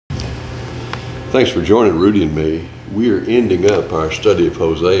Thanks for joining Rudy and me. We are ending up our study of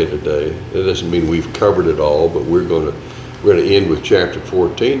Hosea today. That doesn't mean we've covered it all, but we're going to end with chapter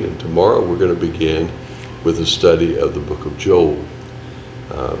 14, and tomorrow we're going to begin with a study of the book of Joel.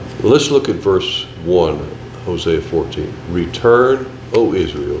 Let's look at verse 1, Hosea 14. Return, O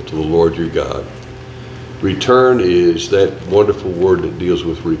Israel, to the Lord your God. Return is that wonderful word that deals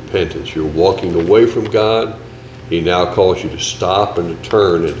with repentance. You're walking away from God. He now calls you to stop and to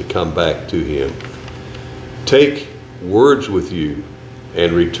turn and to come back to Him. Take words with you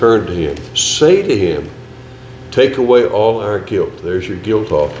and return to Him. Say to Him, take away all our guilt. There's your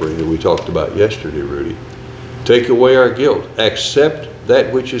guilt offering that we talked about yesterday, Rudy. Take away our guilt. Accept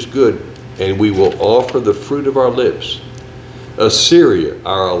that which is good, and we will offer the fruit of our lips. Assyria,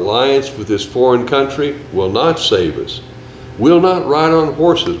 our alliance with this foreign country, will not save us. We'll not ride on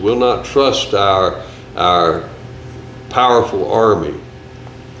horses. We'll not trust our powerful army.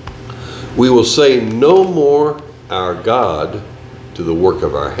 We will say no more our God to the work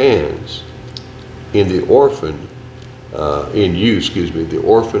of our hands. The orphan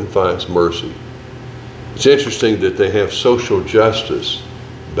finds mercy. It's interesting that they have social justice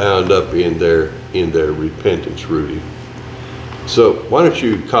bound up in their repentance, Rudy. So why don't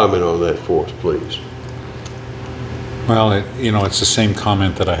you comment on that for us, please? Well, it's the same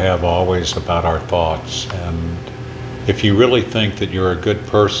comment that I have always about our thoughts. And if you really think that you're a good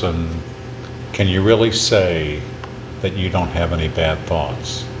person, can you really say that you don't have any bad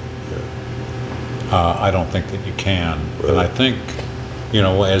thoughts? Yeah. I don't think that you can. Right. And I think,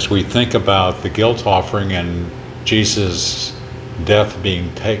 as we think about the guilt offering and Jesus' death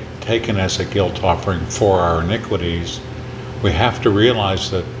being taken as a guilt offering for our iniquities, we have to realize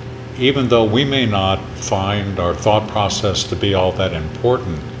that even though we may not find our thought process to be all that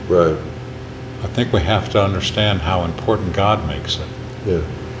important, right, I think we have to understand how important God makes it. Yeah.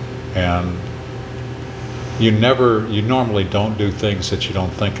 And you normally don't do things that you don't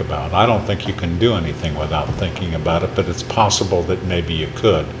think about. I don't think you can do anything without thinking about it, but it's possible that maybe you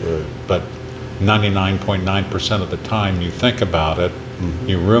could. Right. But 99.9% of the time you think about it, mm-hmm.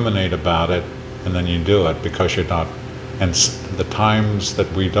 you ruminate about it, and then you do it because you're not. And the times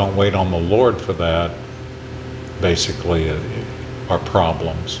that we don't wait on the Lord for that, basically, are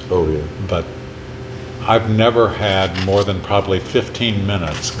problems. Oh, yeah. But I've never had more than probably 15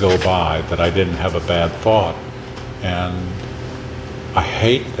 minutes go by that I didn't have a bad thought. And I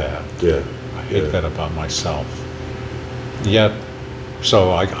hate that. Yeah. I hate that about myself. Yet,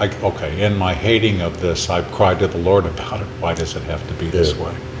 so okay, in my hating of this, I've cried to the Lord about it. Why does it have to be this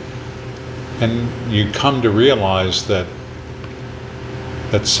way? And you come to realize that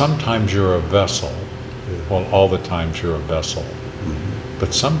sometimes you're a vessel. Yeah. Well, all the times you're a vessel. Mm-hmm.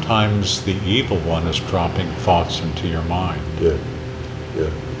 But sometimes the evil one is dropping thoughts into your mind. Yeah.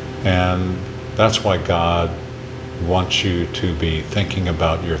 Yeah. And that's why God wants you to be thinking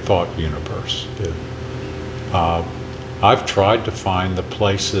about your thought universe. Yeah. I've tried to find the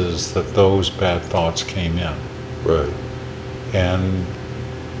places that those bad thoughts came in. Right. And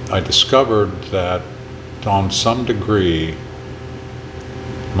I discovered that on some degree,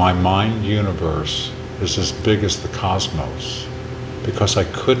 my mind universe is as big as the cosmos, because I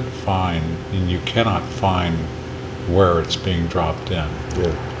couldn't find, and you cannot find, where it's being dropped in.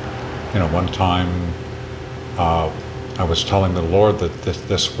 Yeah. One time I was telling the Lord that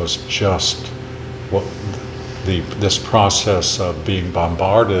this was just what this process of being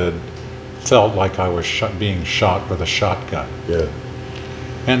bombarded felt like I was being shot with a shotgun. Yeah.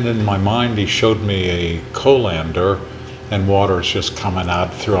 And in my mind, He showed me a colander, and water's just coming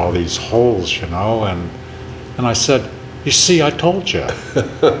out through all these holes, and I said, "You see, I told you."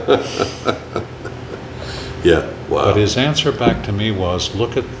 Yeah. Wow. But His answer back to me was,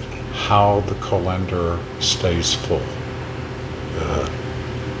 "Look at how the colander stays full.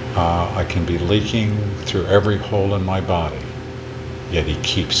 I can be leaking through every hole in my body, yet He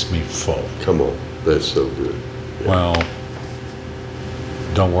keeps me full." Come on, that's so good. Yeah. Well,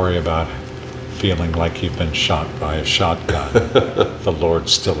 don't worry about feeling like you've been shot by a shotgun. The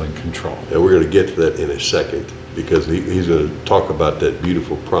Lord's still in control. And we're going to get to that in a second, because He's going to talk about that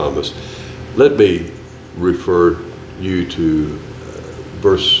beautiful promise. Let me refer you to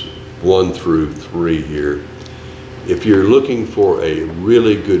verse 1 through 3 here. If you're looking for a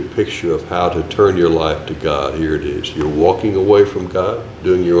really good picture of how to turn your life to God, here it is. You're walking away from God,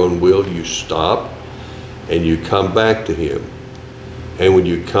 doing your own will. You stop and you come back to Him. And when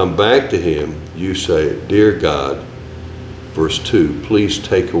you come back to Him, you say, "Dear God," verse 2, "please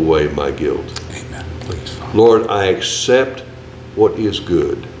take away my guilt." Amen. Please, Father. Lord, I accept what is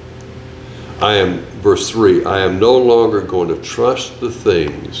good. Verse 3, "I am no longer going to trust the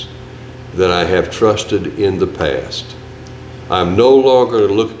things that I have trusted in the past. I'm no longer going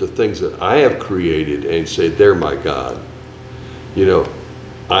to look at the things that I have created and say, they're my God. You know,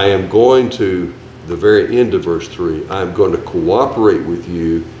 I am going to, the very end of verse 3, I'm going to cooperate with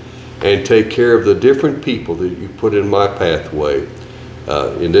you and take care of the different people that you put in my pathway.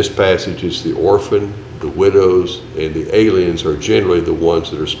 In this passage, it's the orphan, the widows, and the aliens are generally the ones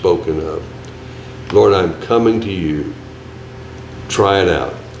that are spoken of. Lord, I'm coming to you. Try it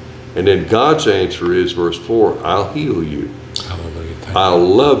out. And then God's answer is, verse 4, I'll heal you. Hallelujah. I'll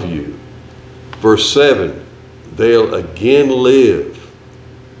love you. Verse 7, they'll again live.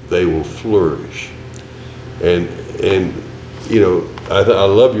 They will flourish. And you know, I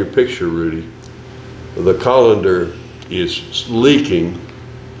love your picture, Rudy. The colander is leaking,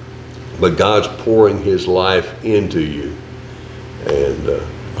 but God's pouring his life into you. And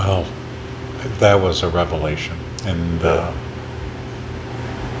well, that was a revelation. And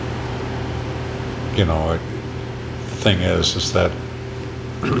you know, the thing is that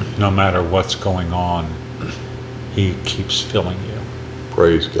no matter what's going on, he keeps filling you.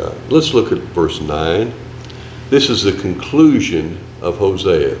 Praise God. Let's look at verse 9. This is the conclusion of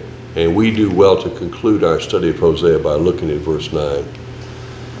Hosea, and we do well to conclude our study of Hosea by looking at verse 9.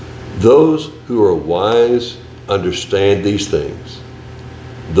 Those who are wise understand these things.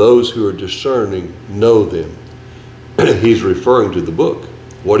 Those who are discerning know them. He's referring to the book,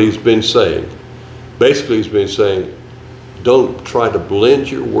 what he's been saying. Basically, he's been saying, don't try to blend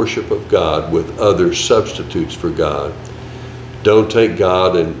your worship of God with other substitutes for God. Don't take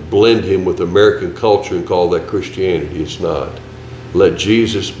God and blend him with American culture and call that Christianity. It's not. Let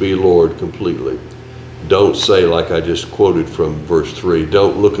Jesus be Lord completely. Don't say, like I just quoted from verse 3,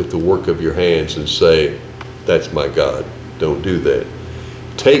 don't look at the work of your hands and say, that's my God. Don't do that.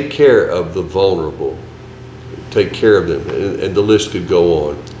 Take care of the vulnerable. Take care of them. And the list could go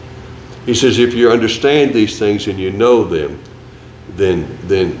on. He says, if you understand these things and you know them,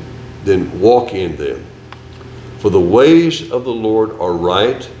 then walk in them. For the ways of the Lord are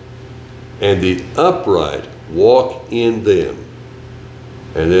right, and the upright walk in them.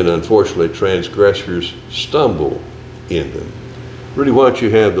 And then, unfortunately, transgressors stumble in them. Rudy, why don't you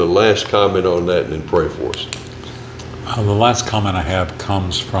have the last comment on that and then pray for us? The last comment I have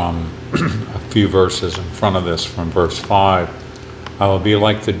comes from a few verses in front of this, from verse 5. I will be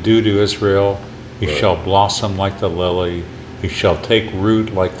like the dew to Israel. He shall blossom like the lily. He shall take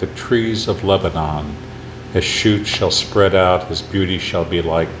root like the trees of Lebanon. His shoots shall spread out. His beauty shall be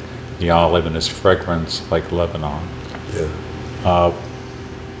like the olive, and his fragrance like Lebanon. Yeah.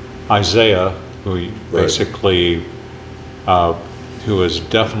 Isaiah, who basically, who is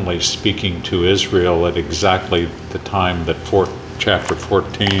definitely speaking to Israel at exactly the time that chapter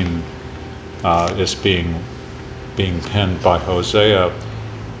 14 is being penned by Hosea.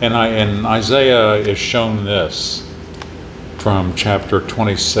 And Isaiah is shown this from chapter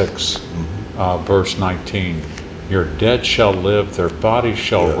 26, verse 19. Your dead shall live, their bodies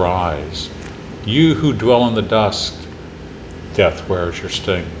shall rise. You who dwell in the dust, death, where is your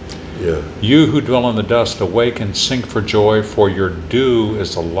sting? Yeah. You who dwell in the dust, awake and sing for joy, for your dew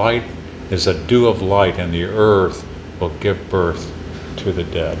is a dew of light, and the earth will give birth to the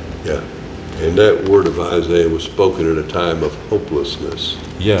dead. Yeah. And that word of Isaiah was spoken at a time of hopelessness.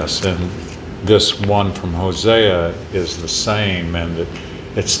 Yes, and this one from Hosea is the same, and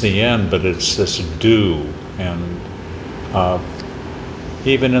it's the end, but it's this dew. And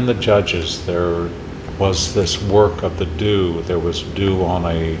even in the Judges, there was this work of the dew. There was dew on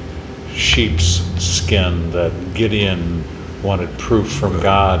a sheep's skin that Gideon wanted proof from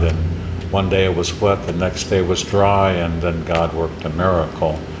God, and one day it was wet, the next day it was dry, and then God worked a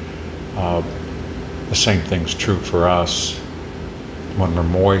miracle. The same thing's true for us. When we're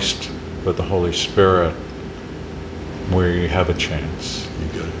moist with the Holy Spirit, we have a chance. You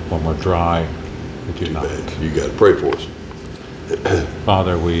got it. When we're dry, we do not. You got to pray for us.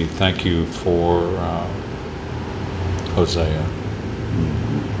 Father, we thank you for Hosea,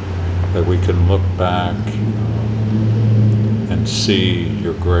 that we can look back and see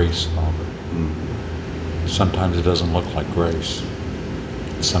your grace, Father. Sometimes it doesn't look like grace.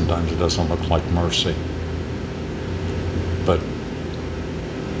 Sometimes it doesn't look like mercy. But,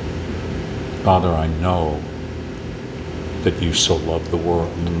 Father, I know that you so love the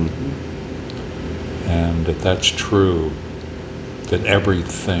world. And if that's true, that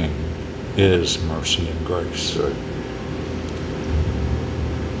everything is mercy and grace. Right.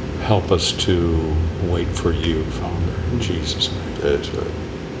 Help us to wait for you, Father, in Jesus' name. That's right.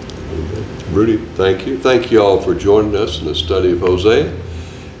 Amen. Rudy, thank you. Thank you all for joining us in the study of Hosea.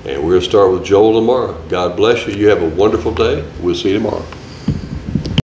 And we're going to start with Joel tomorrow. God bless you. You have a wonderful day. We'll see you tomorrow.